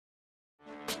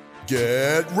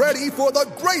Get ready for the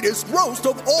greatest roast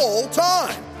of all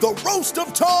time, the Roast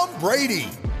of Tom Brady,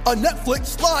 a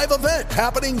Netflix live event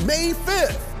happening May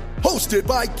 5th. Hosted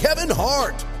by Kevin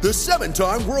Hart, the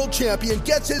 7-time world champion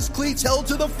gets his cleats held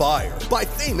to the fire by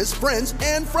famous friends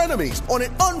and frenemies on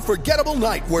an unforgettable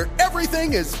night where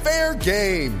everything is fair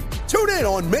game. Tune in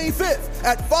on May 5th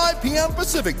at 5 p.m.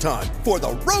 Pacific time for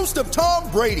the Roast of Tom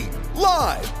Brady,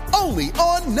 live only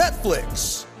on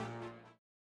Netflix.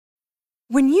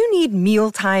 When you need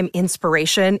mealtime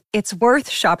inspiration, it's worth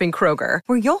shopping Kroger,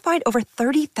 where you'll find over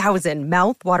 30,000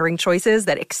 mouth-watering choices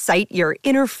that excite your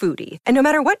inner foodie. And no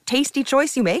matter what tasty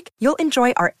choice you make, you'll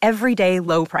enjoy our everyday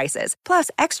low prices, plus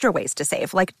extra ways to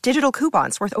save, like digital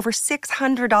coupons worth over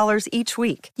 $600 each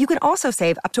week. You can also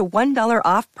save up to $1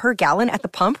 off per gallon at the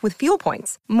pump with fuel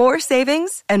points. More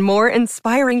savings and more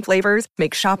inspiring flavors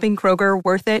make shopping Kroger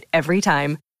worth it every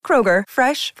time. Kroger,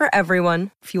 fresh for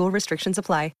everyone. Fuel restrictions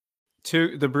apply.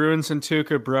 The Bruins and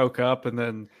Tuukka broke up, and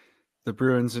then the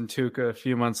Bruins and Tuukka a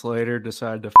few months later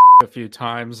decided to a few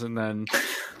times, and then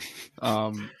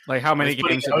like how many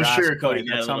games did Rask play?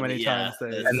 That's how many times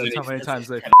they. That's how many times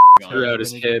they threw out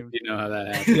his hip. You know how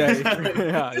that happens.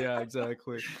 Yeah,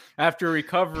 exactly. After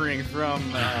recovering from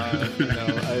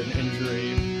an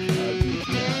injury.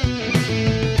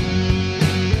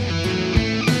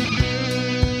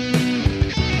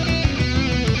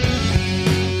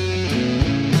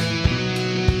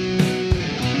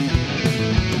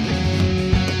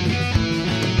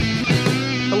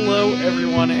 Hello,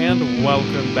 everyone, and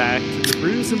welcome back to the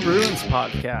Brews and Bruins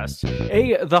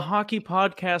podcast, the Hockey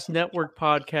Podcast Network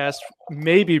podcast,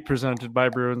 maybe presented by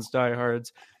Bruins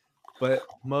Diehards, but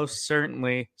most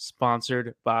certainly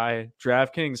sponsored by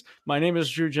DraftKings. My name is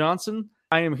Drew Johnson.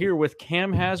 I am here with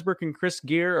Cam Hasbrook and Chris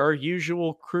Gear, our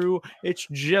usual crew. It's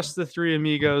just the three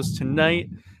amigos tonight,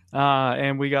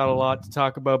 and we got a lot to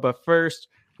talk about. But first,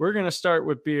 we're going to start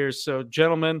with beers. So,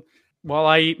 gentlemen, while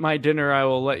I eat my dinner, I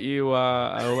will let you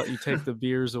take the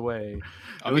beers away.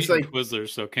 I'm eating like Twizzlers,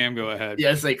 so Cam, go ahead.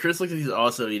 Yeah, it's like Chris looks like he's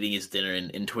also eating his dinner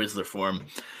in Twizzler form.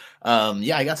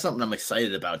 Yeah, I got something I'm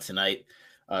excited about tonight.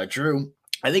 Drew,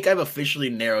 I think I've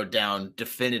officially narrowed down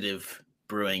Definitive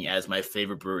Brewing as my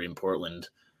favorite brewery in Portland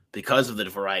because of the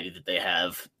variety that they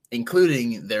have,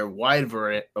 including their wide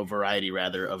variety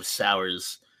of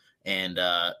sours and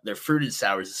their fruited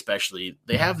sours especially.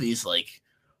 They have these like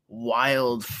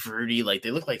wild, fruity, like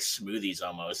they look like smoothies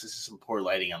almost. This is some poor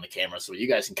lighting on the camera, so you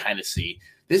guys can kind of see.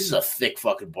 This is a thick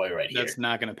fucking boy right here. That's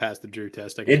not going to pass the Drew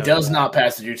test. It does not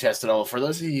pass the Drew test at all. For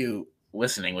those of you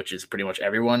listening, which is pretty much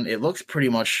everyone, it looks pretty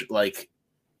much like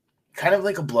kind of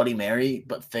like a Bloody Mary,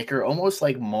 but thicker, almost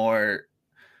like more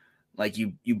like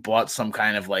you bought some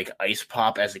kind of like ice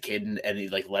pop as a kid and you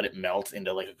like let it melt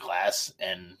into like a glass,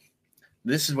 and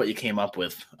this is what you came up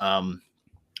with.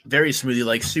 Very smoothie,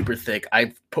 like super thick.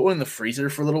 I put one in the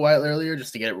freezer for a little while earlier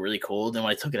just to get it really cold. And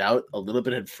when I took it out, a little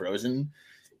bit had frozen,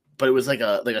 but it was like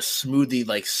a smoothie,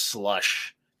 like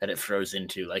slush that it froze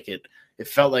into. Like it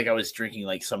felt like I was drinking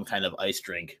like some kind of ice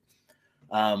drink.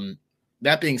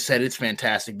 That being said, it's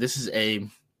fantastic. This is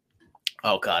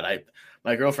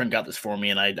my girlfriend got this for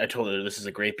me, and I told her this is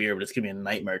a great beer, but it's gonna be a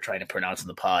nightmare trying to pronounce in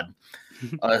the pod.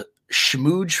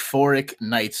 Schmoojphoric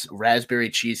Nights Raspberry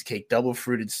Cheesecake Double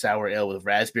Fruited Sour Ale with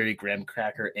raspberry, graham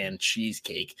cracker, and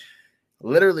cheesecake.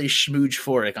 Literally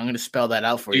Schmoojphoric. I'm going to spell that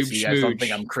out for you so you guys don't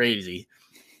think I'm crazy.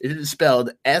 It is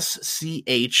spelled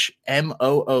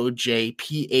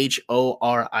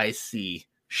SCHMOOJPHORIC.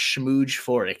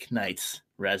 Schmoojphoric Nights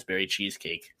Raspberry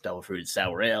Cheesecake Double Fruited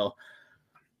Sour Ale.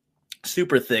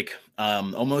 Super thick,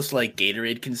 almost like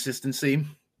Gatorade consistency.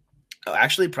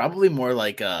 Actually, probably more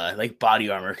like Body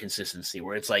Armor consistency,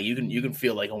 where it's like you can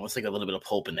feel like almost like a little bit of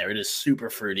pulp in there. It is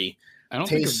super fruity. I don't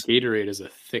think of Gatorade as a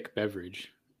thick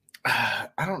beverage.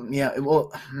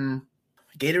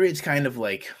 Gatorade's kind of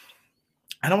like,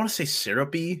 I don't want to say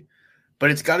syrupy,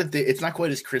 but it's not quite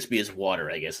as crispy as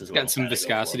water, I guess. Is what got some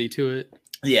viscosity to it.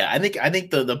 Yeah, I think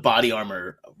the Body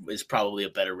Armor is probably a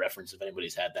better reference if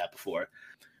anybody's had that before.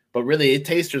 But really, it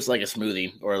tastes just like a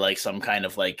smoothie or like some kind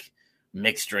of like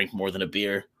mixed drink more than a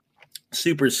beer.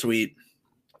 Super sweet.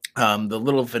 The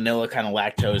little vanilla kind of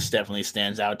lactose definitely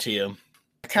stands out to you.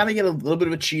 I kind of get a little bit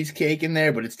of a cheesecake in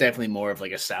there, but it's definitely more of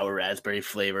like a sour raspberry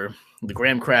flavor. The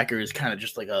graham cracker is kind of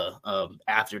just like a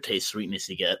aftertaste sweetness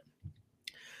you get.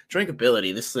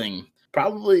 Drinkability, this thing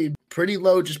probably pretty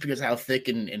low just because of how thick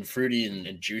and fruity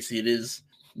and juicy it is.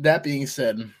 That being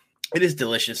said, it is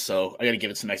delicious, so I got to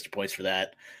give it some extra points for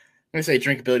that. I'm going to say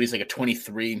drinkability is like a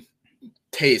 23.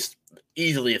 Taste,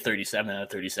 easily a 37 out of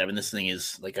 37. This thing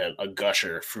is like a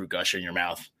fruit gusher in your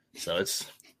mouth. So it's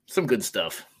some good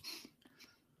stuff.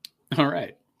 All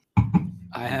right.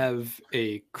 I have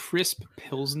a crisp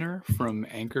Pilsner from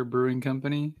Anchor Brewing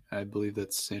Company. I believe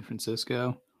that's San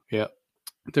Francisco. Yep.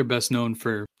 They're best known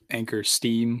for Anchor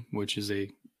Steam, which is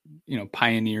a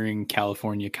pioneering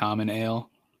California common ale.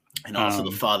 And also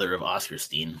the father of Oscar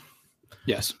Steen.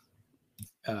 Yes.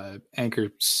 Anchor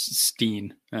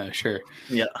Steen. Sure.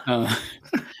 Yeah.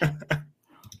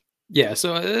 Yeah.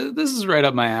 So this is right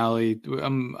up my alley.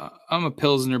 I'm a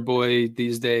Pilsner boy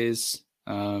these days.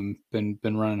 Been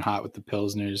running hot with the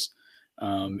Pilsners.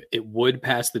 It would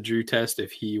pass the Drew test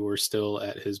if he were still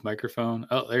at his microphone.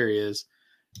 Oh, there he is.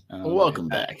 Welcome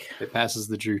back. It passes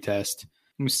the Drew test.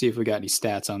 Let me see if we got any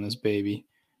stats on this baby.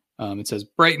 It says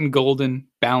bright and golden,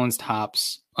 balanced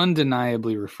hops,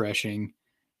 undeniably refreshing.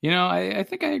 I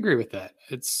think I agree with that.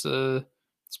 It's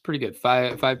pretty good.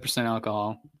 5%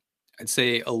 alcohol. I'd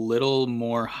say a little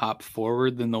more hop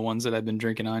forward than the ones that I've been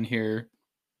drinking on here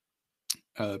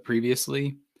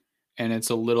previously, and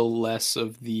it's a little less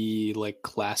of the like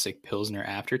classic Pilsner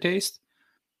aftertaste.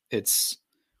 It's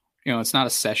it's not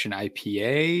a session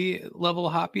IPA level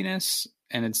hoppiness,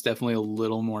 and it's definitely a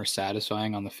little more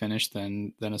satisfying on the finish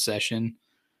than a session.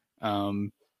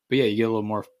 But yeah, you get a little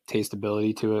more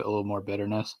tasteability to it, a little more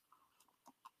bitterness.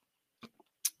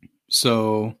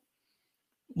 So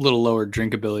a little lower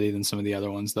drinkability than some of the other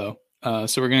ones, though.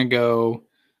 So we're going to go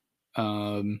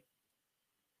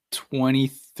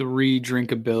 23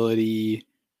 drinkability,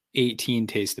 18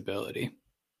 tasteability.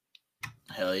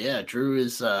 Hell yeah. Drew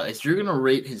is Drew going to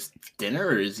rate his dinner,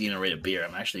 or is he going to rate a beer?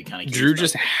 I'm actually kind of Drew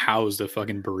just housed a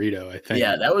fucking burrito, I think.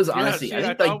 Yeah, that was honestly, I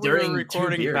think like during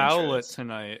recording Bowlet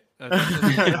tonight. Prepared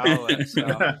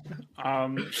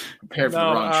for the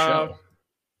wrong show.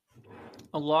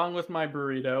 Along with my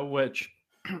burrito, which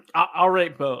I'll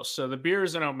rate both. So the beer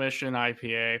is an Omission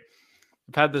IPA.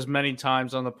 I've had this many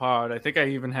times on the pod. I think I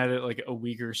even had it like a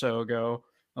week or so ago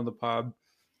on the pod.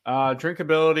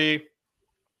 Drinkability,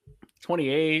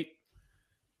 28.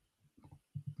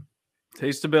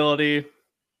 Tasteability,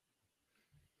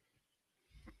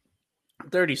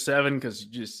 37, because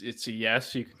it's a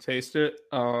yes, you can taste it.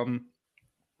 So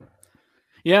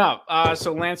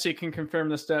Lancey can confirm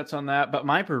the stats on that. But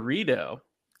my burrito,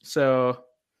 so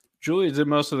Julia did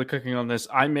most of the cooking on this.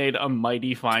 I made a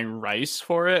mighty fine rice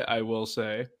for it, I will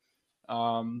say.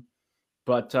 So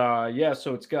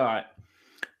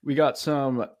we got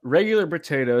some regular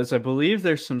potatoes. I believe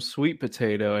there's some sweet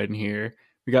potato in here.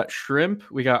 We got shrimp,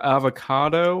 we got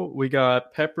avocado, we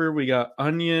got pepper, we got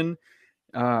onion,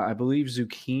 I believe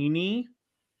zucchini.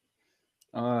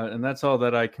 And that's all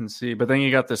that I can see. But then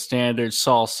you got the standard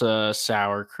salsa,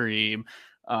 sour cream.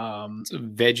 It's a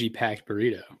veggie packed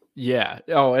burrito. Yeah.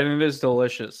 Oh, and it is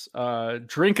delicious.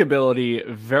 Drinkability,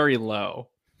 very low.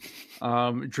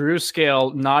 Drew's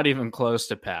scale, not even close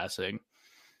to passing.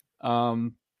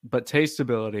 But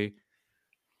tasteability,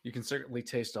 you can certainly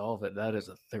taste all of it. That is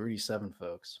a 37,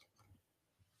 folks.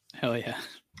 Hell yeah.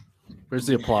 Where's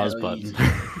the applause button?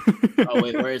 Oh,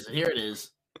 wait, where is it? Here it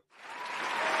is.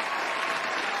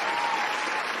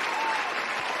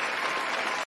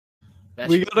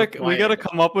 We gotta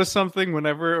come up with something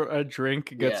whenever a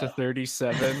drink gets a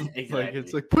 37. Exactly. Like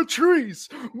it's like Patrice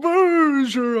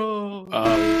Bergeron.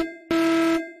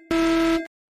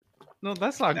 No,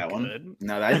 that's not that good. One?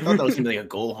 No, I thought that was gonna be like a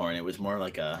goal horn. It was more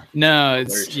like a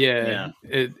it's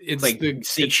It's like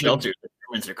seek shelter. The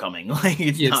Germans are coming. Like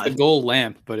it's the goal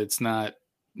lamp, but it's not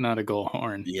a goal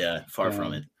horn. Yeah, far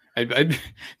from it. I'd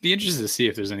be interested to see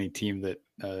if there's any team that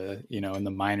in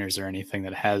the minors or anything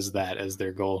that has that as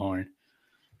their goal horn.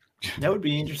 That would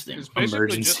be interesting. It's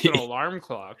basically just an alarm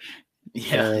clock.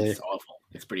 Yeah, it's awful.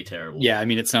 It's pretty terrible. Yeah, I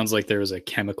mean, it sounds like there was a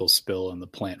chemical spill on the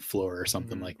plant floor or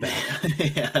something like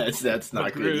that. Yeah, that's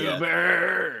not good. Yeah.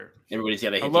 Everybody's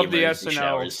got a hit. I love the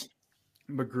SNL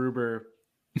MacGruber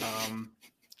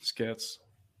skits.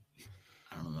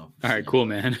 I don't know. All right, cool,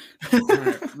 man.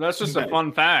 Right. That's just a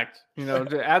fun fact.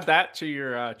 To add that to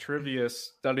your trivia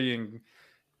studying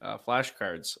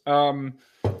flashcards.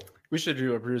 We should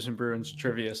do a Brews and Bruins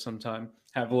trivia sometime.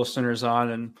 Have listeners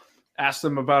on and ask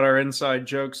them about our inside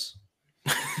jokes.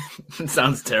 It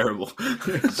sounds terrible.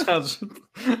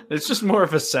 It's just more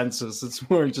of a census. It's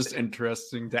more just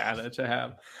interesting data to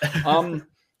have.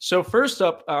 So first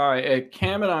up,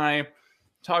 Cam and I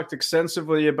talked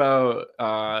extensively about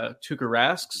Tuukka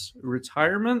Rask's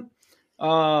retirement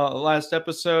last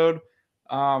episode.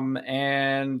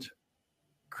 And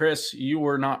Chris, you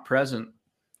were not present.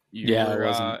 I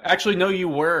wasn't. Actually, no, you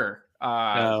were.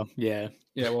 Yeah.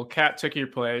 Yeah, well, Kat took your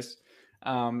place.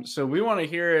 So we want to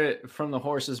hear it from the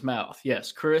horse's mouth.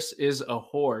 Yes, Chris is a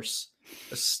horse,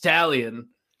 a stallion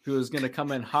who is going to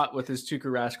come in hot with his Tuukka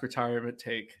Rask retirement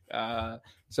take.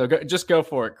 So just go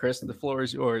for it, Chris. The floor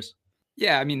is yours.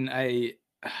 Yeah, I mean, I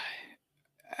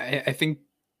think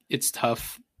it's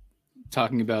tough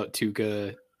talking about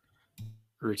Tuukka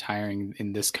retiring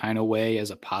in this kind of way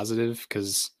as a positive,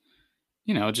 because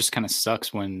it just kind of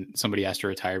sucks when somebody has to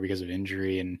retire because of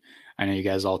injury. And I know you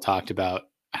guys all talked about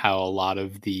how a lot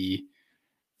of the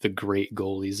great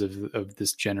goalies of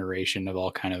this generation have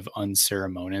all kind of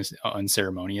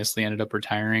unceremoniously ended up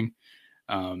retiring.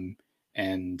 And,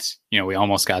 we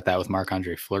almost got that with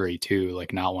Marc-Andre Fleury too,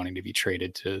 like not wanting to be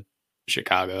traded to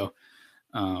Chicago.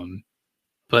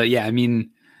 But yeah, I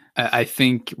mean, I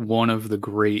think one of the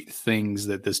great things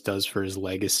that this does for his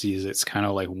legacy is it's kind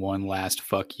of like one last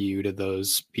fuck you to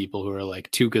those people who are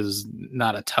like, Tuukka's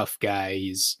not a tough guy.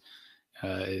 He's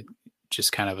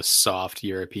just kind of a soft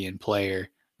European player.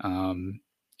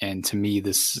 And to me,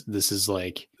 this is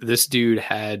like, this dude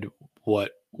had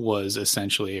what was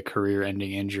essentially a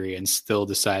career-ending injury and still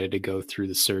decided to go through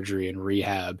the surgery and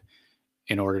rehab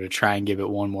in order to try and give it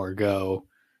one more go,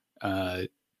 to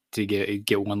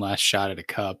get one last shot at a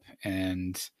cup.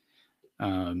 And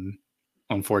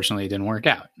unfortunately, it didn't work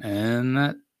out,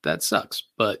 and that sucks.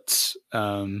 But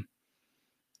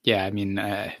yeah, I mean,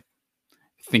 I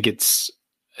think it's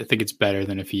better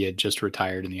than if he had just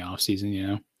retired in the off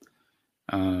season,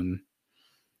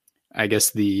 I guess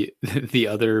the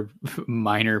other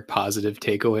minor positive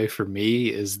takeaway for me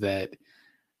is that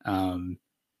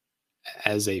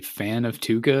as a fan of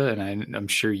Tuukka, and I'm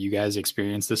sure you guys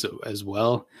experience this as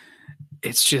well,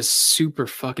 it's just super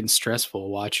fucking stressful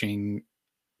watching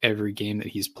every game that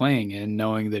he's playing and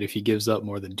knowing that if he gives up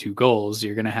more than 2 goals,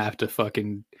 you're going to have to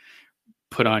fucking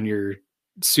put on your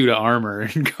suit of armor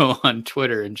and go on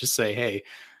Twitter and just say, hey,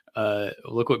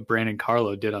 look what Brandon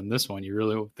Carlo did on this one. You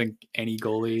really think any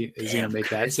goalie is going to make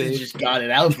that save? Just got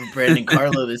it out for Brandon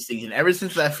Carlo this season. Ever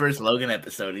since that first Logan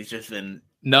episode, he's just been.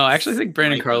 No, I actually think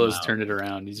Brandon Carlo's turned it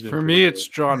around. He's been for me, it's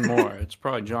John Moore. It's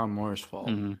probably John Moore's fault.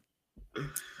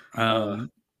 Mm-hmm.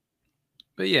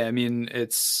 But yeah, I mean,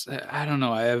 I don't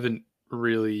know. I haven't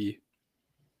really.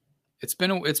 It's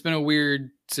been a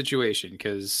weird situation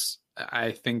because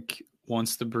I think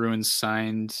once the Bruins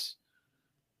signed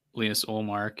Linus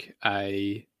Ullmark,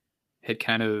 I had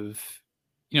kind of,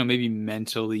 maybe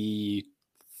mentally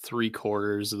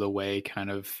 3/4 of the way kind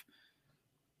of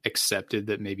accepted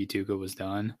that maybe Tuukka was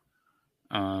done.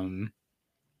 And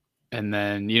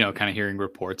then, kind of hearing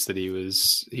reports that he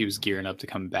was gearing up to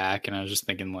come back. And I was just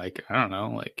thinking like, I don't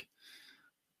know, like,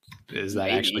 is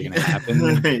that actually going to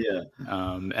happen? Yeah.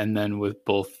 And then with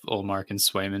both Ullmark and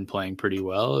Swayman playing pretty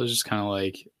well, it was just kind of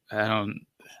like, I don't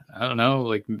know.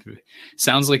 Like,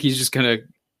 sounds like he's just gonna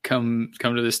come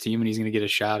to this team and he's gonna get a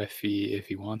shot if he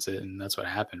wants it, and that's what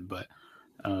happened. But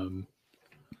kind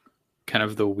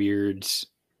of the weird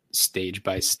stage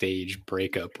by stage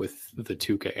breakup with the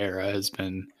Tuukka era has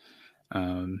been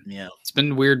it's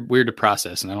been weird to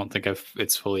process, and I don't think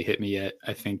it's fully hit me yet.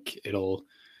 I think it'll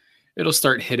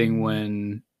start hitting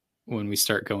when we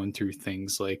start going through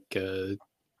things like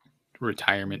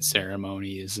retirement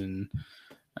ceremonies and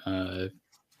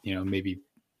maybe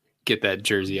get that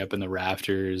jersey up in the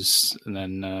rafters, and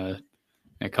then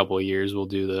in a couple of years we'll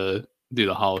do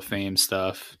the Hall of Fame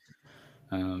stuff.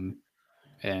 And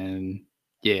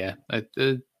yeah,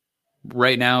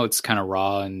 right now it's kind of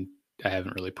raw, and I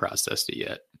haven't really processed it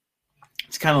yet.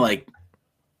 It's kind of like,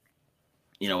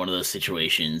 one of those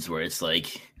situations where it's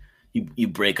like you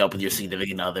break up with your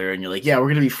significant other, and you're like, yeah, we're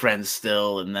gonna be friends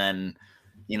still, and then.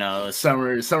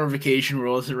 Summer vacation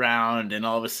rolls around, and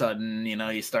all of a sudden,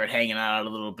 you start hanging out a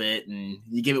little bit, and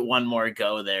you give it one more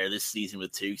go there this season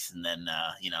with Tukes, and then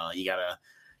you gotta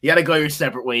go your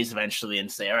separate ways eventually and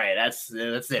say, all right, that's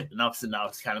it, enough's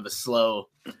enough. It's kind of the slow,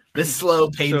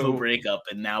 painful breakup,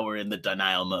 and now we're in the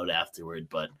denial mode afterward.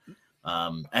 But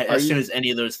as soon as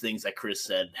any of those things that Chris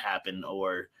said happen,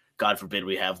 or God forbid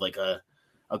we have like a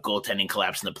goaltending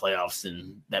collapse in the playoffs,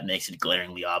 and that makes it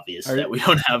glaringly obvious that we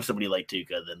don't have somebody like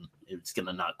Tuukka, then it's going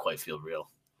to not quite feel real.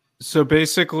 So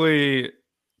basically,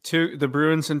 the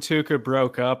Bruins and Tuukka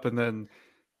broke up, and then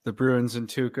the Bruins and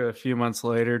Tuukka a few months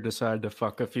later decided to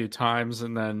fuck a few times,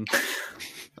 and then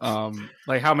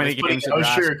like how many games did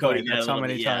Rask play? That's how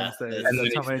many times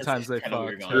they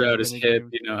fucked. Threw out his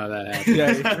hip, how that happened.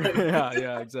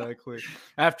 yeah, exactly.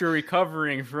 After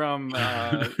recovering from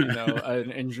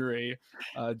an injury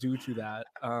due to that.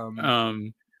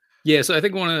 Yeah, so I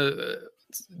think one of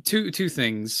two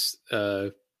things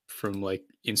from like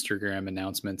Instagram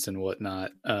announcements and whatnot.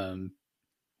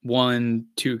 One,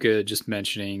 Tuukka just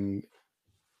mentioning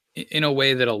in a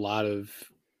way that a lot of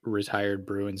retired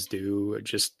Bruins do,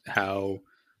 just how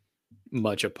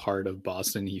much a part of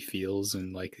Boston he feels,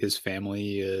 and like his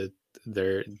family,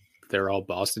 they're all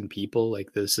Boston people.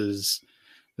 Like this is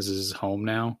his home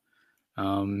now.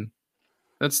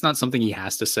 That's not something he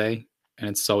has to say, and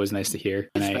it's always nice to hear.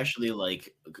 Especially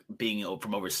like being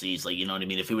from overseas, like, you know what I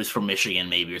mean? If he was from Michigan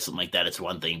maybe or something like that, it's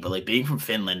one thing. But like being from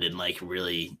Finland and like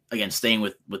really, again, staying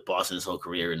with Boston his whole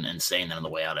career and saying that on the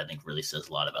way out, I think really says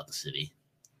a lot about the city.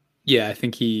 Yeah, I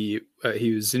think he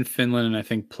was in Finland, and I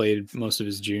think played most of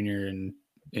his junior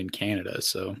in Canada.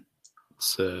 So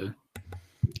it's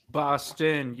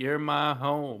Boston, you're my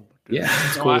home. Yeah,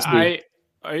 it's no, cool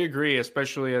I agree,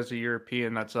 especially as a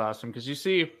European. That's awesome because you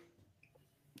see,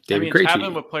 David it's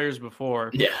happened with players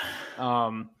before. Yeah.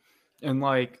 And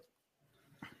like,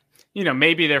 you know,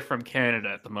 maybe they're from Canada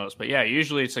at the most, but yeah,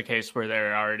 usually it's a case where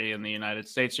they're already in the United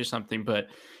States or something. But,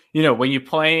 you know, when you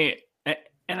play,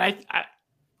 and I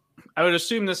would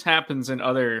assume this happens in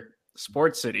other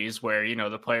sports cities where, you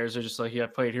know, the players are just like, yeah,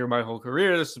 I've played here my whole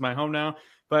career. This is my home now.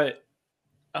 But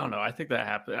I don't know. I think that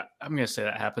happens. I'm going to say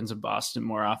that happens in Boston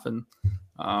more often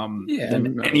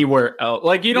than anywhere else.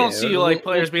 Like you don't see like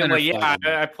players being like, yeah,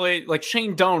 I played, like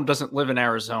Shane Doan doesn't live in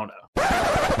Arizona.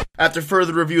 After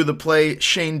further review of the play,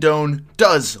 Shane Doan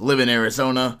does live in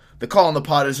Arizona. The call on the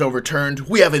pod is overturned.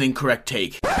 We have an incorrect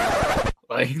take.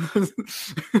 Like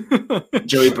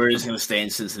Joey Bird is going to stay in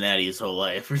Cincinnati his whole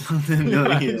life or something.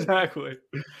 Yeah, exactly.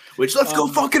 Which, let's go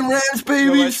fucking Rams,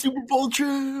 baby. Super Bowl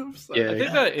champs. Yeah, I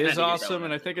think that is awesome.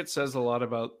 And I think it says a lot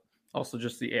about also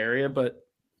just the area, but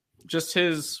just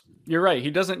you're right.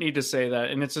 He doesn't need to say that.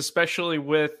 And it's especially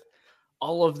with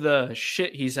all of the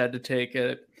shit he's had to take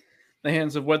at the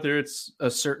hands of whether it's a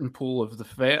certain pool of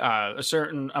a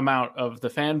certain amount of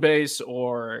the fan base,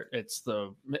 or it's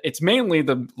mainly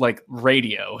the like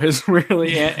radio is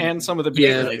really and some of the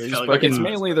but it's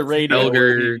mainly the radio.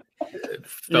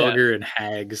 Felger and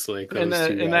Hags, like those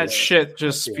and that shit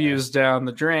just spews down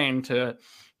the drain to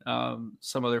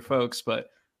some other folks.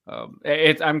 But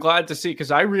I'm glad to see,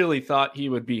 because I really thought he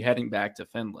would be heading back to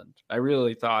Finland. I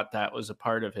really thought that was a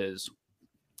part of his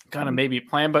kind of maybe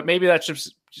plan, but maybe that's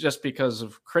just because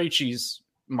of Krejci's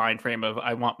mind frame of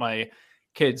I want my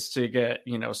kids to get,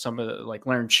 you know, some of the, like,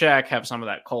 learn Czech, have some of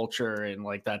that culture, and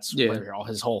like that's where all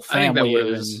his whole family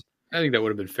is. I think that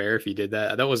would have been fair if he did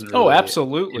that. That wasn't really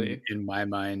absolutely in my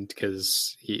mind,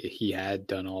 because he had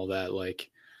done all that. Like,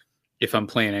 if I'm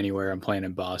playing anywhere, I'm playing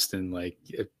in Boston, like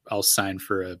I'll sign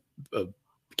for a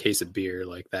case of beer,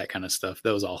 like that kind of stuff.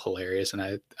 That was all hilarious, and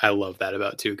I love that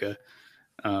about Tuukka.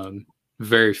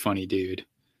 Very funny dude.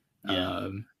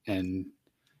 And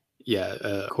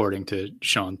according to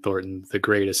Sean Thornton, the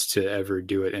greatest to ever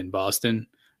do it in Boston.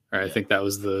 Or I think that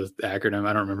was the acronym.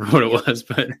 I don't remember what it was,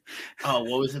 but what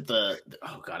was it? The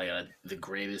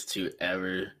greatest to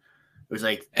ever. It was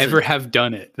like ever have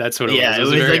done it. That's what it was. Yeah, it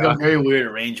was like a very weird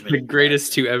arrangement. The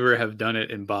greatest to ever have done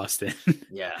it in Boston.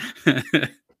 Yeah.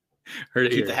 Heard it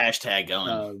Keep here. the hashtag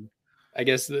going. I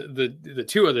guess the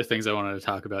two other things I wanted to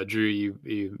talk about, Drew,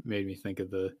 you made me think of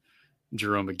the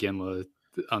Jerome McGinley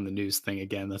on the news thing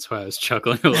again. That's why I was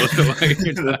chuckling a little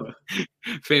bit. Like,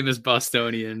 famous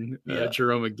Bostonian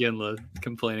Jerome McGinley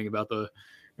complaining about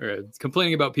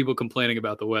people complaining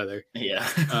about the weather. Yeah.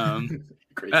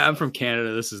 I'm from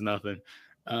Canada. This is nothing.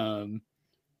 And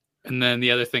then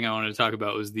the other thing I wanted to talk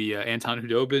about was the Anton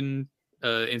Khudobin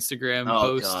Instagram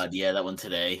post. Oh god, yeah, that one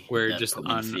today. Where just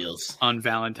on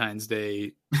Valentine's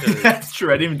Day, that's true.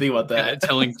 I didn't even think about that.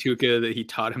 Telling Tuukka that he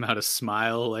taught him how to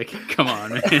smile. Like, come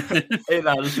on, man. And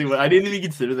honestly, I didn't even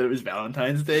consider that it was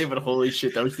Valentine's Day, but holy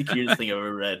shit, that was the cutest thing I've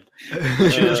ever read. I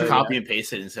should just copy and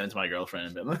paste it and send it to my girlfriend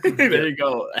and be like, there you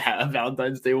go,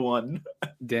 Valentine's Day 1.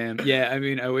 Damn. Yeah, I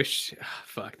mean, I wish.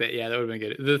 Fuck that. Yeah, that would have been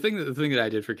good. The thing that I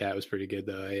did for Kat was pretty good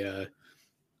though.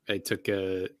 I took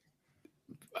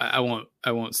I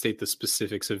won't state the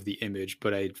specifics of the image,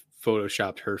 but I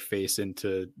photoshopped her face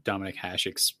into Dominic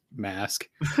Hasek's mask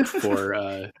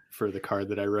for the card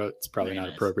that I wrote. It's probably not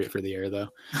appropriate for the air though.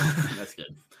 That's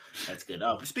good. That's good.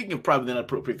 Speaking of probably not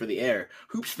appropriate for the air,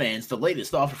 Hoops fans, the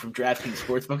latest offer from DraftKings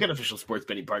Sportsbook, an official sports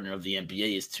betting partner of the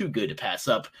NBA, is too good to pass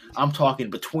up. I'm talking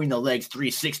between the legs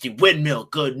 360 windmill.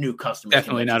 Good new customers.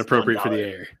 Definitely not appropriate for the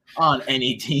air. On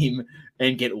any team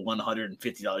and get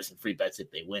 $150 in free bets if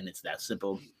they win. It's that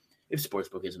simple. If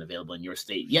Sportsbook isn't available in your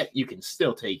state yet, you can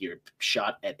still take your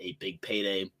shot at a big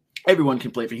payday. Everyone can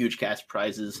play for huge cash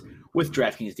prizes with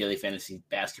DraftKings Daily Fantasy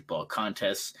Basketball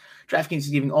Contests. DraftKings is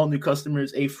giving all new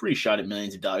customers a free shot at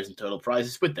millions of dollars in total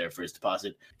prizes with their first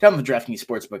deposit. Download the DraftKings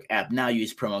Sportsbook app now.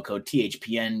 Use promo code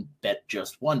THPN. Bet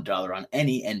just $1 on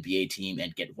any NBA team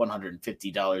and get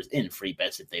 $150 in free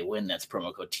bets if they win. That's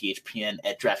promo code THPN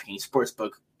at DraftKings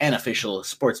Sportsbook, an official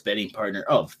sports betting partner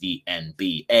of the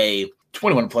NBA.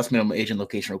 21 plus minimum age and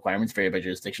location requirements vary by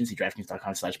jurisdiction. See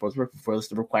DraftKings.com/sportsbook for a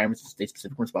list of requirements and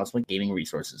state-specific responsible gaming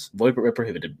resources. Void but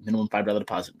prohibited. Minimum $5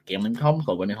 deposit. Gambling problem?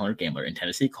 Call 1-800-GAMBLER. In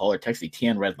Tennessee, call or text the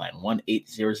TN Red Line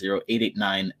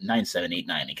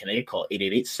 1-800-889-9789. In Connecticut, call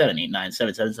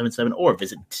 888-789-7777 or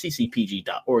visit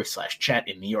ccpg.org/chat.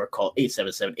 In New York, call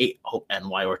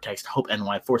 877-8-HOPE-NY or text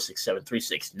HOPE-NY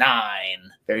 467-3669.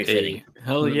 Very fitting.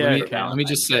 Hell yeah. Let me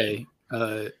just say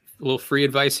a little free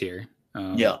advice here.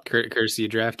 Courtesy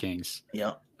of DraftKings.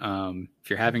 Yeah. If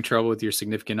you're having trouble with your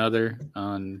significant other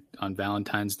on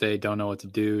Valentine's Day, don't know what to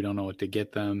do, don't know what to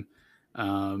get them,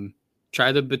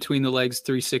 try the between the legs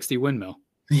 360 windmill.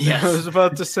 Yes. I was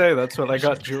about to say that's what I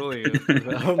got Julian.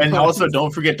 And also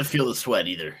don't forget to feel the sweat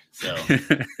either. So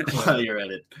while you're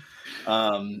at it.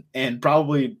 And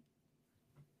probably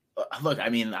look, I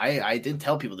mean, I did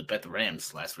tell people to bet the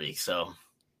Rams last week, so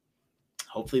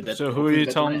hopefully bet. So who are you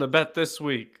telling to bet this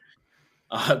week?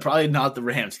 Probably not the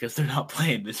Rams because they're not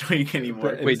playing this week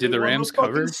anymore. Wait, did the Rams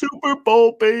cover? Super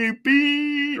Bowl,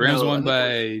 baby. The Rams won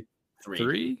by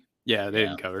 3? Yeah, they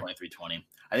didn't cover. 23-20.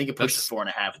 I think it pushed to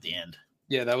 4.5 at the end.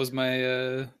 Yeah, that was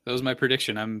my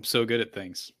prediction. I'm so good at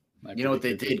things. You know what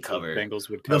they did cover? Bengals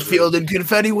would cover. The field and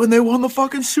confetti when they won the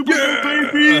fucking Super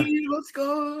Bowl, baby. Let's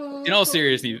go. In all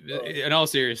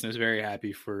seriousness, very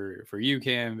happy for you,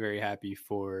 Cam. Very happy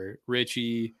for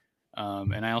Richie.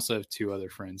 And I also have 2 other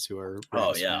friends who are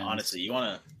Rams fans. Honestly, you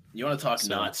wanna talk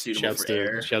not suitable for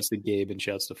air. Shouts to Gabe and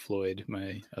shouts to Floyd,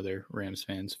 my other Rams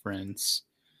fans friends.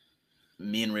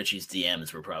 Me and Richie's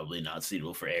DMs were probably not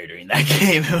suitable for air during that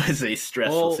game. It was a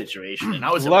stressful situation, and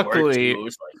I was luckily, at work too. It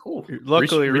was like, cool.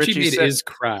 Luckily, Richie made his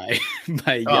cry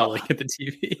by yelling at the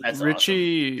TV. That's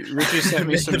Richie sent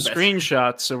me some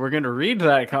screenshots, so we're gonna read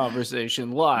that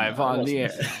conversation live on the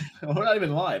air. We're not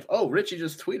even live. Oh, Richie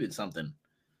just tweeted something.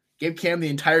 Gave Cam the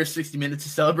entire 60 minutes to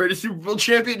celebrate a Super Bowl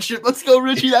championship. Let's go,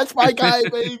 Richie. That's my guy,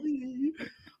 baby.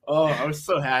 Oh, I was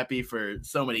so happy for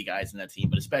so many guys in that team,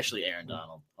 but especially Aaron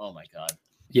Donald. Oh my God.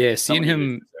 Yeah, seeing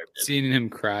him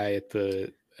cry at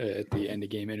the end of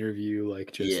game interview,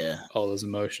 like all those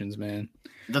emotions, man.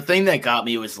 The thing that got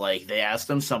me was like they asked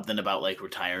him something about like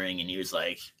retiring, and he was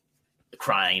like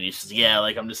crying, and he's just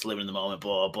like I'm just living in the moment,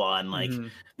 blah blah blah, and like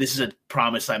this is a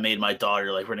promise I made my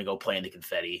daughter, like we're gonna go play in the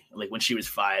confetti. Like when she was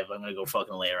 5, I'm gonna go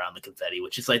fucking lay around the confetti,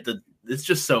 which is like it's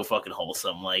just so fucking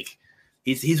wholesome. Like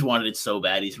he's wanted it so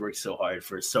bad, he's worked so hard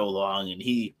for so long, and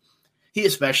he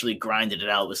especially grinded it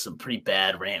out with some pretty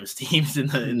bad Rams teams in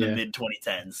the mid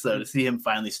 2010s. So to see him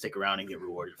finally stick around and get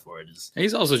rewarded for it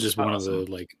he's also just one of the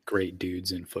like great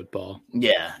dudes in football.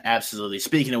 Yeah, absolutely.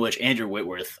 Speaking of which, Andrew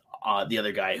Whitworth, the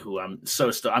other guy who I'm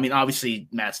so I mean, obviously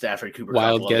Matt Stafford, Cooper.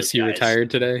 Wild guess he retired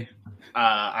today.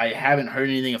 I haven't heard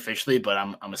anything officially, but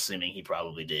I'm assuming he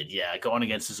probably did. Yeah, going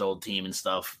against his old team and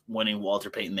stuff, winning Walter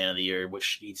Payton Man of the Year,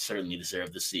 which he certainly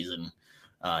deserved this season,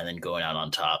 and then going out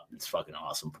on top. It's fucking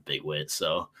awesome for Big Wit.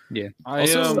 So yeah,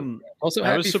 also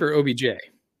happy for OBJ.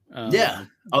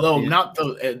 Although not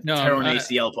the tearing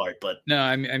ACL part, but no,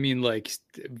 I mean like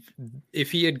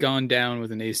if he had gone down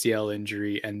with an ACL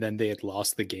injury and then they had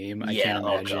lost the game, I can't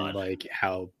imagine like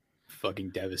how fucking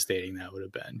devastating that would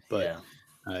have been. But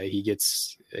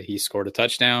he scored a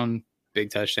touchdown,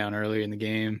 big touchdown earlier in the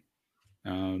game,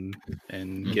 and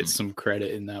gets some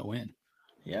credit in that win.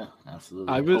 Yeah,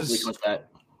 absolutely. I was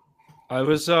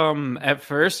at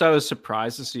first I was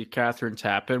surprised to see Catherine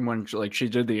Tappan when she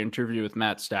did the interview with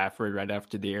Matt Stafford right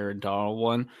after the Aaron Donald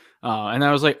one, and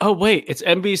I was like, oh wait, it's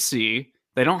NBC.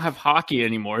 They don't have hockey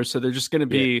anymore, so they're just going to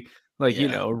be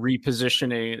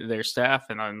repositioning their staff,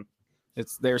 and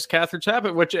there's Catherine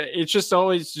Tappan, which it's just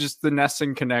always just the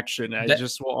NESN connection.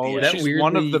 She's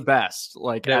one of the best.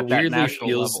 Like that at that weirdly national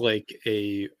feels level. like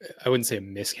I wouldn't say a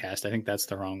miscast. I think that's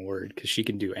the wrong word because she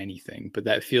can do anything, but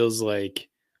that feels like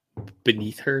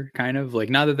beneath her, kind of like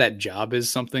not that job is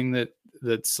something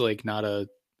that's like not a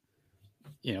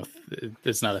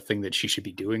it's not a thing that she should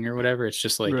be doing or whatever. It's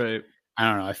just like I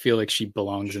don't know. I feel like she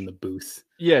belongs in the booth.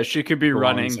 Yeah, she could be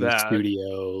running that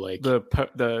studio, like the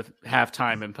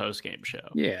halftime and post game show.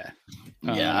 Yeah,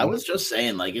 I was just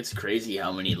saying, like it's crazy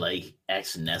how many like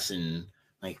ex-NESN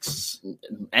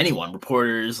anyone,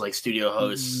 reporters, like studio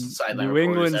hosts, sideline New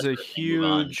reporters. England's a That's where they move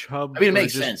on. huge hub. I mean, it for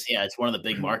makes just- sense. Yeah, it's one of the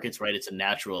big markets, right? It's a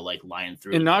natural like line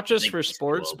through, and not just big for piece of the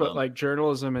sports, world, but though. like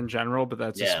journalism in general. But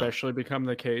that's Yeah. especially become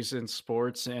the case in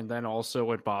sports, and then also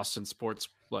when Boston sports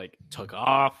like took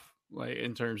off, like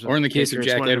in terms of, Or in the case of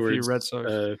Patriots Jack winning a few Edwards, Red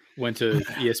Sox. went to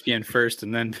ESPN first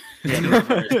and then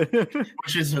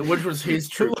which was his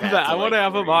true Love path that. to, I want like, to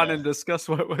have him where on he- and discuss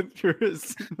what went through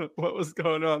his, what was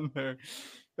going on there.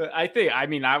 But I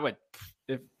mean, I would,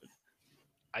 if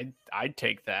I'd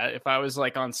take that if I was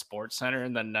like on Sports Center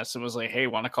and then Nessa was like, "Hey,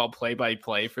 want to call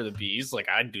play-by-play for the Bees?" Like,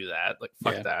 I'd do that. Like,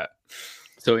 fuck Yeah. that.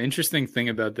 So interesting thing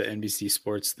about the NBC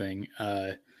Sports thing.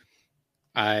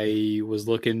 I was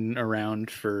looking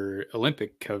around for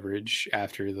Olympic coverage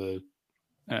after the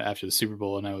Super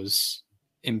Bowl, and I was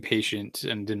impatient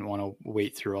and didn't want to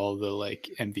wait through all the like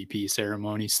MVP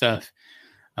ceremony stuff.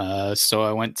 So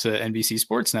I went to NBC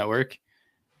Sports Network,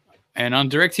 and on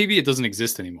DirecTV it doesn't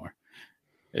exist anymore.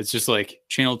 It's just like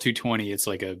channel 220. It's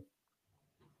like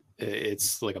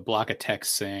a block of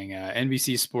text saying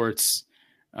NBC Sports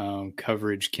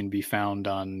coverage can be found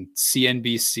on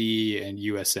CNBC and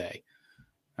USA.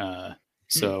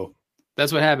 So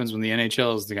that's what happens when the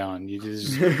NHL is gone. You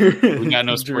just we got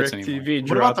no sports anymore. DirecTV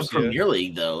What about the drops you. Premier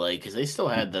League though? Like, because they still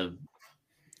had the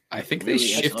I think they Really,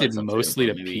 that's shifted up there, mostly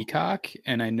to but maybe- Peacock,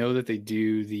 and I know that they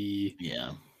do the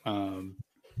yeah.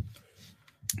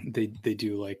 they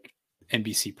do like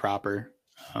NBC proper.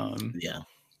 Yeah.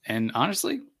 And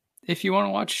honestly, if you want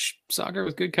to watch soccer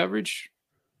with good coverage,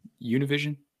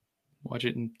 Univision, watch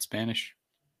it in Spanish.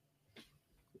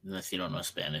 Unless you don't know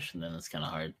Spanish, and then it's kind of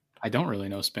hard. I don't really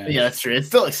know But Spanish. yeah, that's true. It's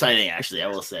still exciting, actually. I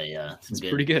will say, yeah, it's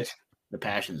pretty good. The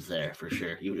passion's there for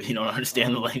sure. You don't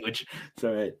understand the language. It's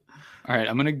all right. All right,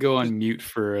 I'm gonna go on mute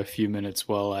for a few minutes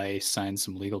while I sign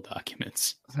some legal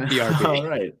documents. BRB. All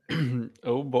right.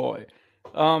 Oh boy.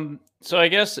 So I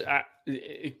guess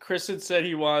Chris had said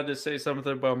he wanted to say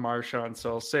something about Marshawn,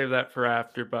 so I'll save that for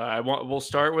after. But we'll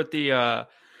start with the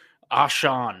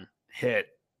Ashan hit.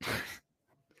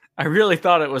 I really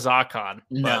thought it was Akon.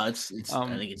 No, but it's.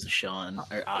 I think it's a Sean.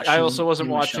 Or I also wasn't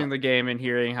watching the. the game and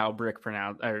hearing how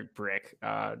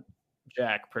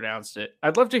Jack pronounced it.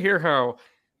 I'd love to hear how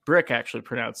Brick actually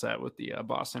pronounced that with the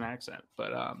Boston accent.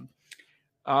 But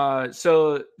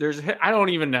so there's I don't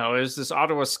even know. It was this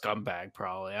Ottawa scumbag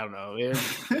probably. I don't know.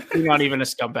 He's not even a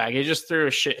scumbag. He just threw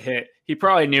a shit hit. He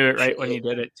probably knew it right when he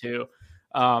did it too.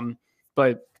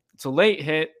 But it's a late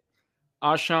hit.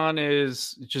 Ashan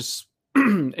is just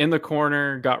in the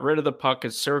corner, got rid of the puck,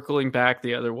 is circling back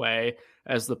the other way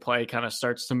as the play kind of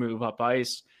starts to move up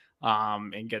ice,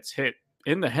 and gets hit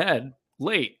in the head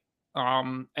late.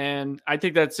 And I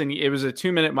think it was a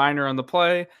 2-minute minor on the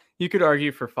play. You could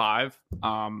argue for 5,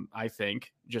 I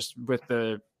think, just with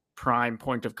the prime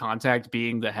point of contact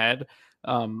being the head.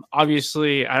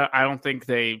 Obviously, I don't think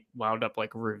they wound up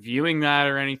like reviewing that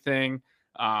or anything.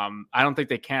 I don't think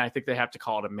they can. I think they have to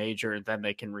call it a major, and then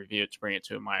they can review it to bring it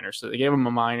to a minor. So they gave him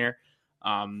a minor.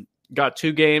 Got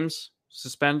 2 games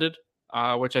suspended,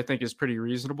 which I think is pretty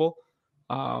reasonable.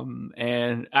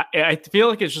 And I feel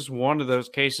like it's just one of those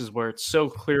cases where it's so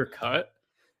clear cut.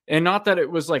 And not that it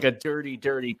was like a dirty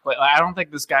play. I don't think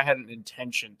this guy had an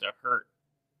intention to hurt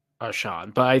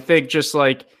Ashan. But I think just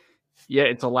like, yeah,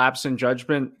 it's a lapse in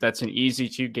judgment. That's an easy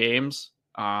 2 games.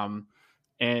 And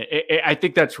I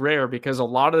think that's rare because a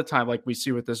lot of the time, like we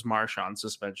see with this Marshawn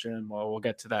suspension, and we'll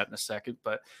get to that in a second,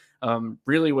 but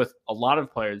really with a lot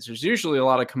of players, there's usually a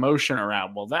lot of commotion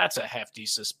around, well, that's a hefty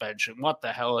suspension. What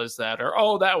the hell is that? Or,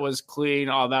 oh, that was clean.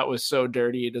 Oh, that was so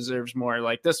dirty. It deserves more.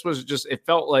 Like this was just, it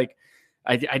felt like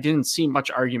I didn't see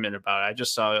much argument about it. I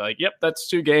just saw like, yep, that's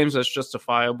 2 games. That's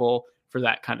justifiable for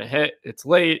that kind of hit. It's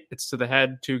late. It's to the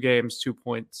head, 2 games, 2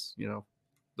 points,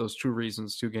 those 2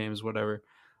 reasons, 2 games, whatever.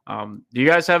 Do you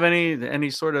guys have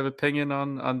any sort of opinion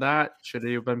on that? Should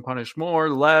he have been punished more,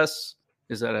 less?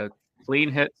 Is that a clean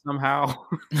hit somehow?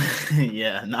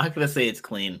 Yeah, not gonna say it's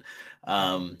clean.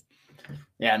 Yeah,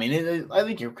 I mean, I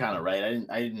think you're kind of right.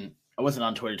 I wasn't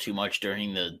on Twitter too much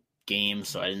during the game,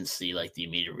 so I didn't see like the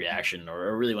immediate reaction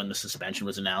or really when the suspension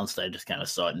was announced. I just kind of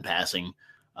saw it in passing,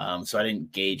 so I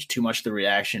didn't gauge too much the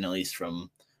reaction, at least from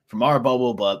our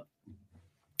bubble. But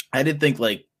I did think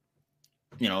like,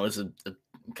 it was a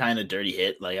kind of dirty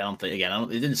hit. Like it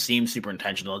didn't seem super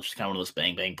intentional. Just kind of one of those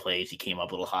bang bang plays. He came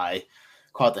up a little high,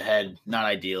 caught the head. Not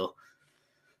ideal.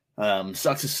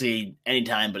 Sucks to see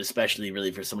anytime, but especially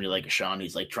really for somebody like Ashan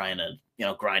who's like trying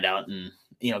to grind out and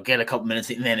get a couple minutes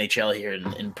in the NHL here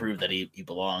and prove that he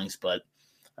belongs. But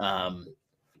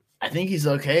I think he's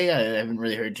okay. I haven't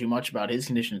really heard too much about his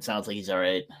condition. It sounds like he's all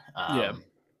right. Yeah.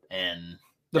 And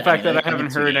The Yeah, fact I mean, that I I think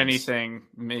haven't 2 heard games. anything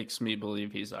makes me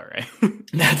believe he's all right.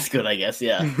 That's good, I guess.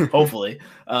 Yeah, hopefully.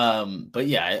 But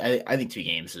yeah, I think 2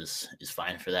 games is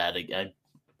fine for that.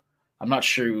 I'm not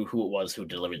sure who it was who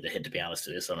delivered the hit, to be honest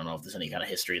with you. So I don't know if there's any kind of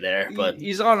history there. But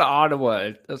He's on Ottawa.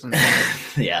 It doesn't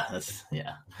matter. yeah, that's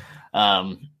yeah.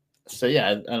 So yeah,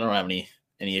 I don't have any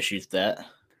issues with that.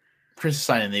 Chris is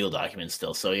signing legal documents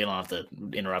still, so you don't have to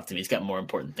interrupt him. He's got more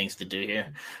important things to do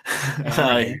here.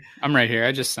 I'm right here.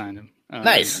 I just signed him.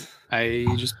 Nice. I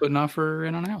just put an offer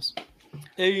in on a house.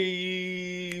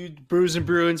 A Brews and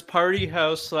Bruins party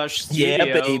house / studio.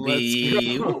 Yeah,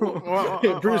 baby. Let's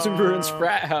go. Brews and Bruins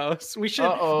frat house. We should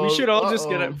all just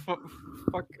get it.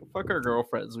 Fuck our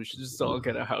girlfriends. We should just all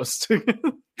get a house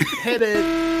together. Hit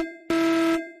it.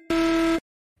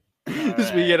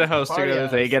 We get a house Party together.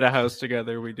 house. They get a house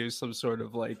together. We do some sort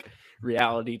of like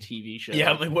reality TV show.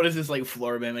 Yeah, I'm like, what is this, like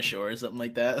Floribama Shore or something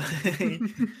like that?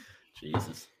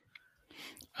 Jesus.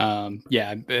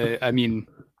 Yeah, I mean,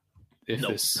 if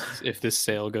Nope. this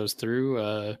sale goes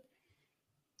through,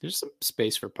 there's some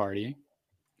space for partying.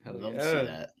 Hell Love to yeah. see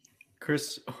that.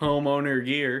 Chris homeowner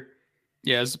gear.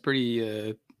 Yeah, it's a pretty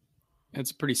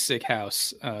sick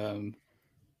house.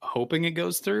 Hoping it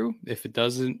goes through. If it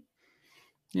doesn't,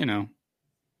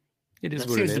 it is That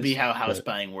what it seems is. to be how house but-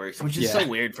 buying works, which is Yeah. so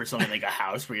weird for something like a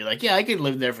house where you're like, yeah, I could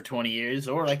live there for 20 years,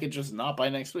 or I could just not buy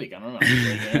next week. I don't know. Like,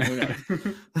 who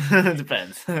knows? It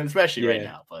depends, especially right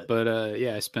Yeah. now. But But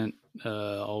yeah, I spent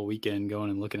all weekend going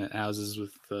and looking at houses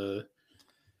with the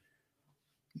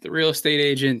real estate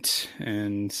agent,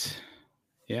 and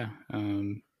yeah,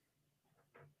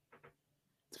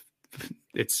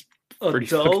 it's pretty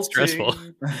fucking stressful.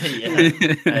 yeah,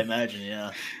 I imagine,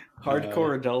 yeah.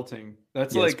 Hardcore adulting.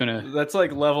 That's yeah, it's like that's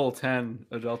like level 10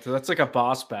 adulting. That's like a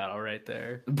boss battle right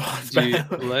there.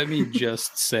 Dude, let me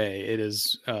just say, it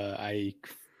is. I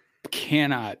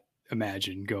cannot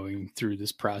imagine going through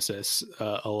this process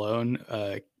alone.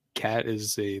 Kat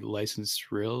is a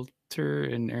licensed realtor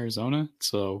in Arizona,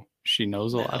 so she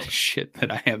knows a lot of shit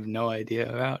that I have no idea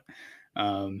about.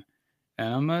 And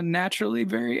I'm a naturally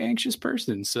very anxious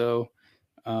person, so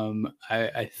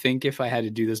I think if I had to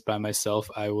do this by myself,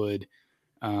 I would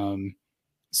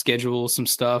schedule some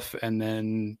stuff and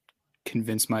then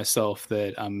convince myself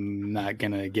that I'm not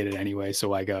gonna get it anyway,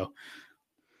 so I go.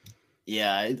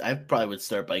 Yeah, I probably would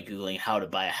start by Googling how to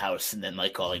buy a house and then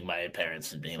like calling my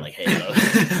parents and being like, hey, look.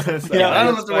 So Yeah, I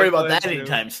don't that's have to worry my about that plan, too.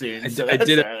 anytime soon. I so did- I that's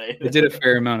did it- all right. I did a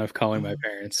fair amount of calling my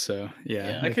parents, so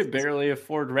yeah. I could barely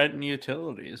afford rent and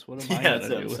utilities. What am I Yeah, gonna that's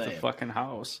do what I'm with a saying. fucking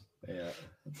house? Yeah,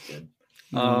 that's good.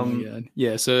 Oh my God.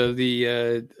 Yeah. So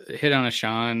the hit on a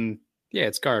Sean, yeah,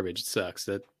 it's garbage. It sucks.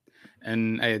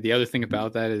 And the other thing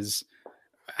about that is,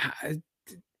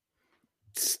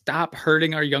 stop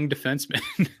hurting our young defensemen.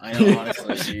 I know,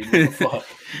 honestly, dude. Fuck.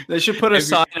 They should put a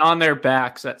sign on their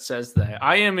backs that says that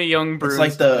I am a young Bruins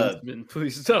like the- defenseman.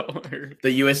 Please don't.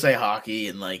 The USA Hockey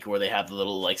and like where they have the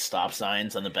little like stop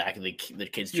signs on the back of the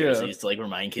kids' Yeah. jerseys to like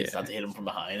remind kids not to hit them from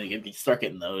behind. Like, you start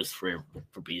getting those for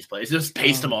Bees players. Just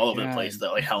paste them all over the God. place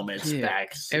though, like helmets, Yeah.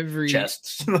 backs, Every-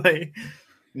 chests, like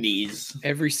knees.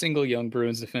 Every single young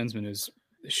Bruins defenseman who's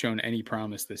shown any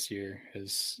promise this year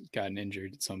has gotten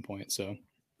injured at some point. So,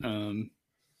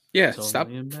 yeah, It's stop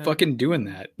only a matter- fucking doing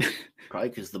that. Probably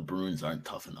because the Bruins aren't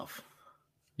tough enough.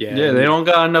 Yeah, they don't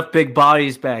got enough big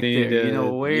bodies back They need there. You to-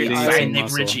 know, where they need Sign some Nick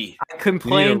muscle. Ritchie. I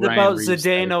complained Ryan about Reeves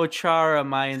Zdeno Chara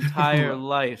my entire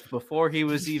life before he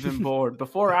was even born,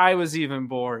 before I was even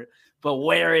born. But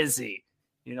where is he?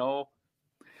 You know,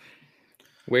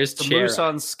 Where's the Chara? moose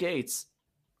on skates.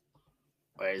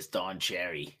 Where's Don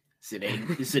Cherry?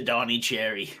 Zidane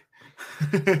Cherry.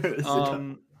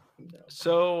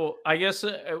 So I guess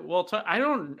I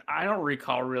don't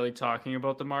recall really talking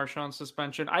about the Marchand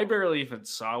suspension. I barely even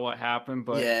saw what happened,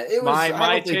 but yeah, it was.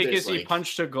 my take is he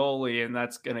punched a goalie, and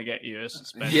that's gonna get you a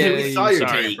suspension. Yeah, we saw your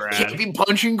Sorry, take. Brad. Can't be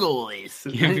punching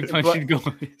goalies. You can't be punching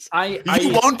goalies.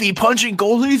 You won't be punching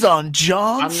goalies on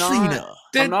John I'm not- Cena.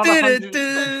 I'm not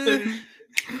 100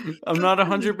 I'm not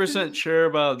 100% sure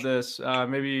about this.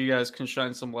 Maybe you guys can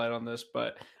shine some light on this,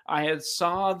 but I had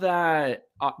saw that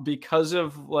because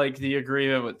of like the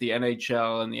agreement with the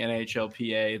NHL and the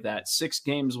NHLPA that 6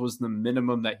 games was the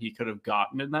minimum that he could have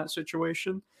gotten in that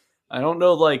situation. I don't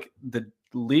know like the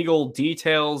legal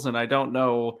details, and I don't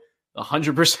know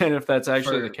 100% if that's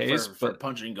actually the case, for but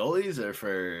punching goalies or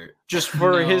for just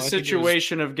for No, his I think it was-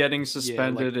 situation of getting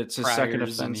suspended, it's his second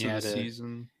priors and offense he of had the a-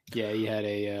 season. Yeah, he had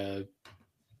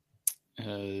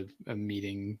a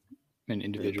meeting, an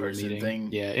individual In-person meeting. thing?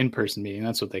 Yeah, in-person meeting.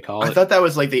 That's what they call I it. thought that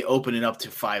was like they open it up to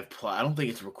 5 plus. I don't think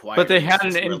it's required. But they It's had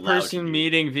an just we're allowed to in-person do it.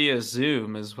 meeting via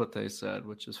Zoom, is what they said,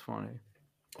 which is funny.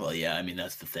 Well, yeah, I mean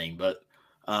that's the thing, but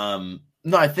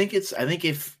no, I think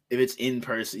if it's in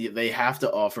person, they have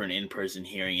to offer an in-person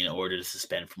hearing in order to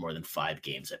suspend for more than 5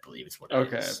 games. I believe is what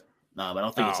it is. I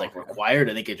don't think it's required.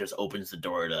 I think it just opens the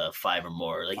door to 5 or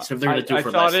more. Like, so if they're going to do it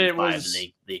for less than 5,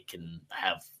 then they can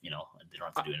have, they don't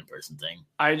have to do an in-person thing.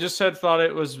 I just thought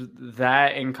it was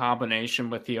that in combination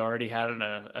with he already had an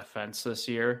offense this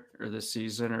year or this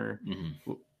season, or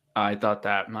I thought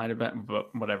that might have been,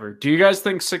 but whatever. Do you guys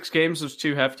think 6 games was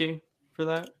too hefty for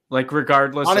that? Like,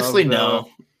 regardless. Honestly, no.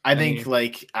 I think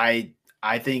I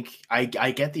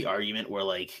get the argument where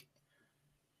like.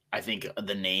 I think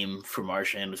the name for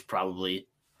Marchand was probably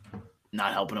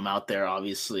not helping him out there,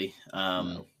 obviously.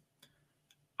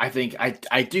 I think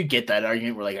I do get that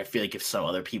argument where, like, I feel like if some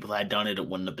other people had done it, it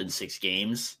wouldn't have been 6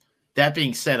 games. That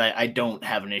being said, I don't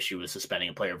have an issue with suspending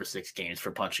a player for 6 games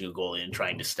for punching a goalie and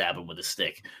trying to stab him with a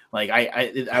stick. Like,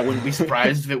 I wouldn't be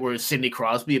surprised if it were Sidney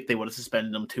Crosby, if they would have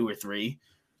suspended him 2 or 3.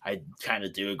 I kind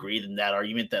of do agree in that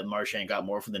argument that Marchand got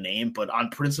more for the name, but on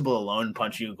principle alone,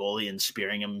 punching a goalie and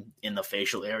spearing him in the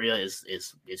facial area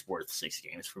is worth 6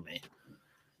 games for me.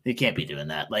 You can't be doing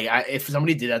that. Like, if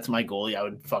somebody did that to my goalie, I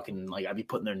would fucking I'd be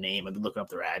putting their name, I'd be looking up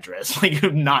their address.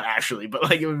 Like, not actually, but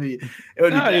like it would be.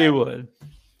 You would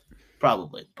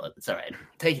probably, but it's all right.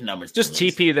 Taking numbers, just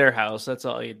TP their house. That's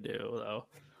all you do, though.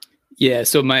 Yeah.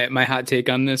 So my hot take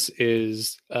on this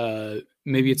is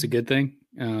maybe it's a good thing.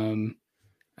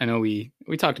 I know we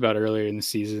talked about earlier in the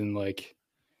season, like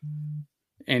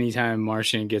anytime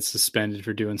Marchand gets suspended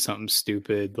for doing something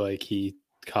stupid, like he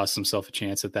costs himself a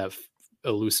chance at that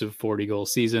elusive 40-goal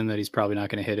season that he's probably not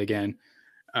going to hit again,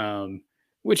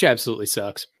 which absolutely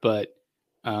sucks. But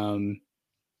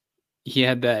he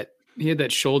had that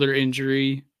shoulder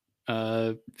injury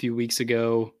a few weeks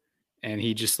ago, and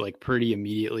he just like pretty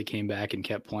immediately came back and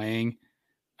kept playing.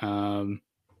 And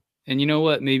you know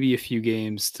what? Maybe a few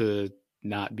games to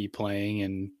not be playing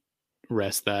and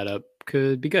rest that up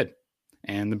could be good.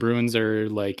 And the Bruins are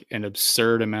like an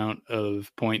absurd amount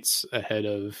of points ahead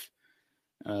of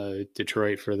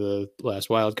Detroit for the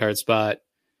last wild card spot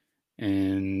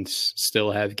and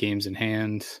still have games in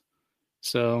hand.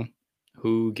 So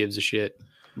who gives a shit?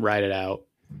 Ride it out.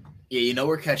 Yeah,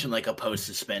 we're catching like a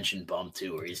post-suspension bump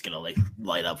too, where he's gonna like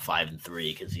light up 5 and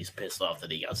 3 because he's pissed off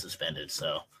that he got suspended.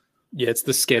 So yeah, it's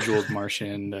the scheduled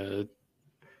Marchand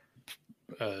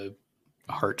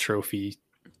Hart Trophy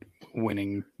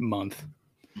winning month.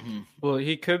 Well,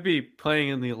 he could be playing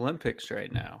in the Olympics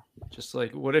right now. Just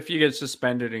like, what if you get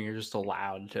suspended and you're just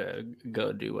allowed to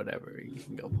go do whatever? You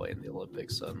can go play in the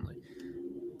Olympics suddenly.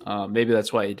 Maybe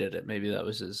that's why he did it. Maybe that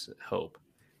was his hope.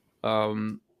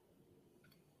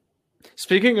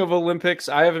 Speaking of Olympics,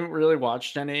 I haven't really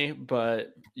watched any,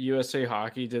 but USA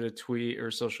Hockey did a tweet or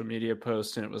social media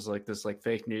post, and it was like this like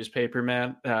fake newspaper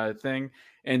man thing,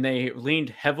 and they leaned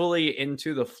heavily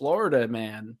into the Florida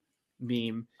man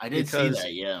meme. I did see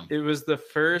that, yeah. It was the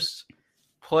first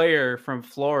player from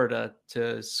Florida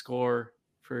to score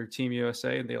for Team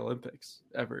USA in the Olympics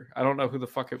ever. I don't know who the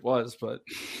fuck it was, but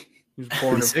he was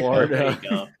born in Florida. There you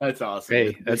go. That's awesome.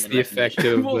 Hey, that's the effect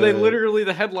of. Well, they literally,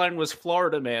 the headline was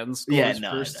Florida man scores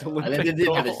first Olympic I did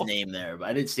goal. have his name there, but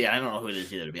I didn't see. I don't know who it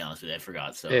is either. To be honest with you, I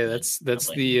forgot. So yeah, that's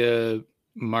the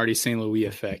Marty St. Louis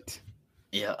effect.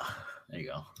 Yeah, there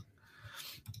you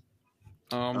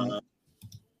go.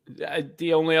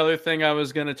 The only other thing I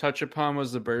was going to touch upon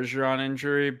was the Bergeron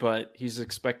injury, but he's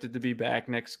expected to be back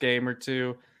next game or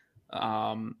two.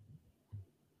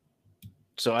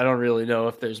 So I don't really know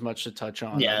if there's much to touch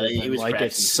on. Yeah, he was like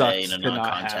it sucks to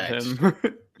not have him.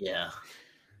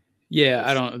 Yeah,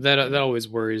 I don't. That always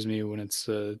worries me when it's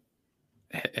a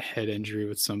head injury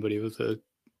with somebody with a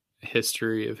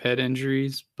history of head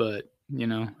injuries. But I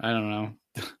don't know.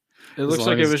 It looks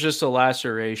like it was just a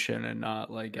laceration and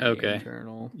not like any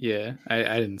internal. Yeah,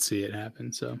 I didn't see it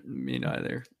happen. So me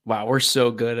neither. Wow, we're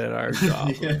so good at our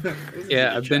job.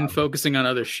 Yeah, I've been focusing on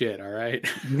other shit. All right.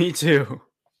 Me too.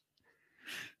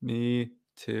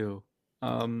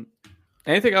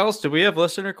 Anything else? Do we have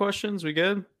listener questions? We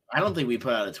good? I don't think we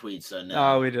put out a tweet, so no.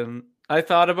 Oh, we didn't. I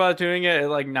thought about doing it at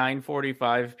like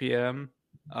 9:45 p.m.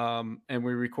 And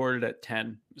we recorded at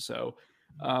 10. So,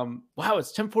 wow,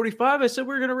 it's 10:45. I said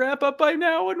we're gonna wrap up by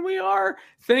now, and we are.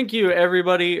 Thank you,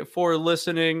 everybody, for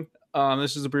listening.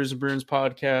 This is the Brews and Bruins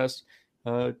podcast.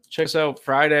 Check us out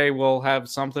Friday. We'll have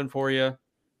something for you.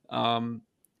 In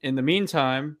the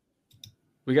meantime,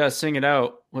 we gotta sing it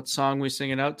out. What song we sing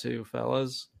it out to,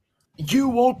 fellas? You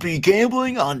won't be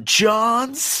gambling on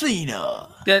John Cena.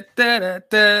 Da, da, da,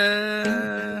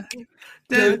 da.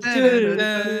 Da, da, da,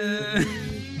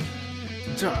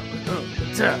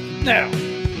 da. No,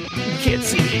 you can't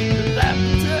see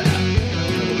me.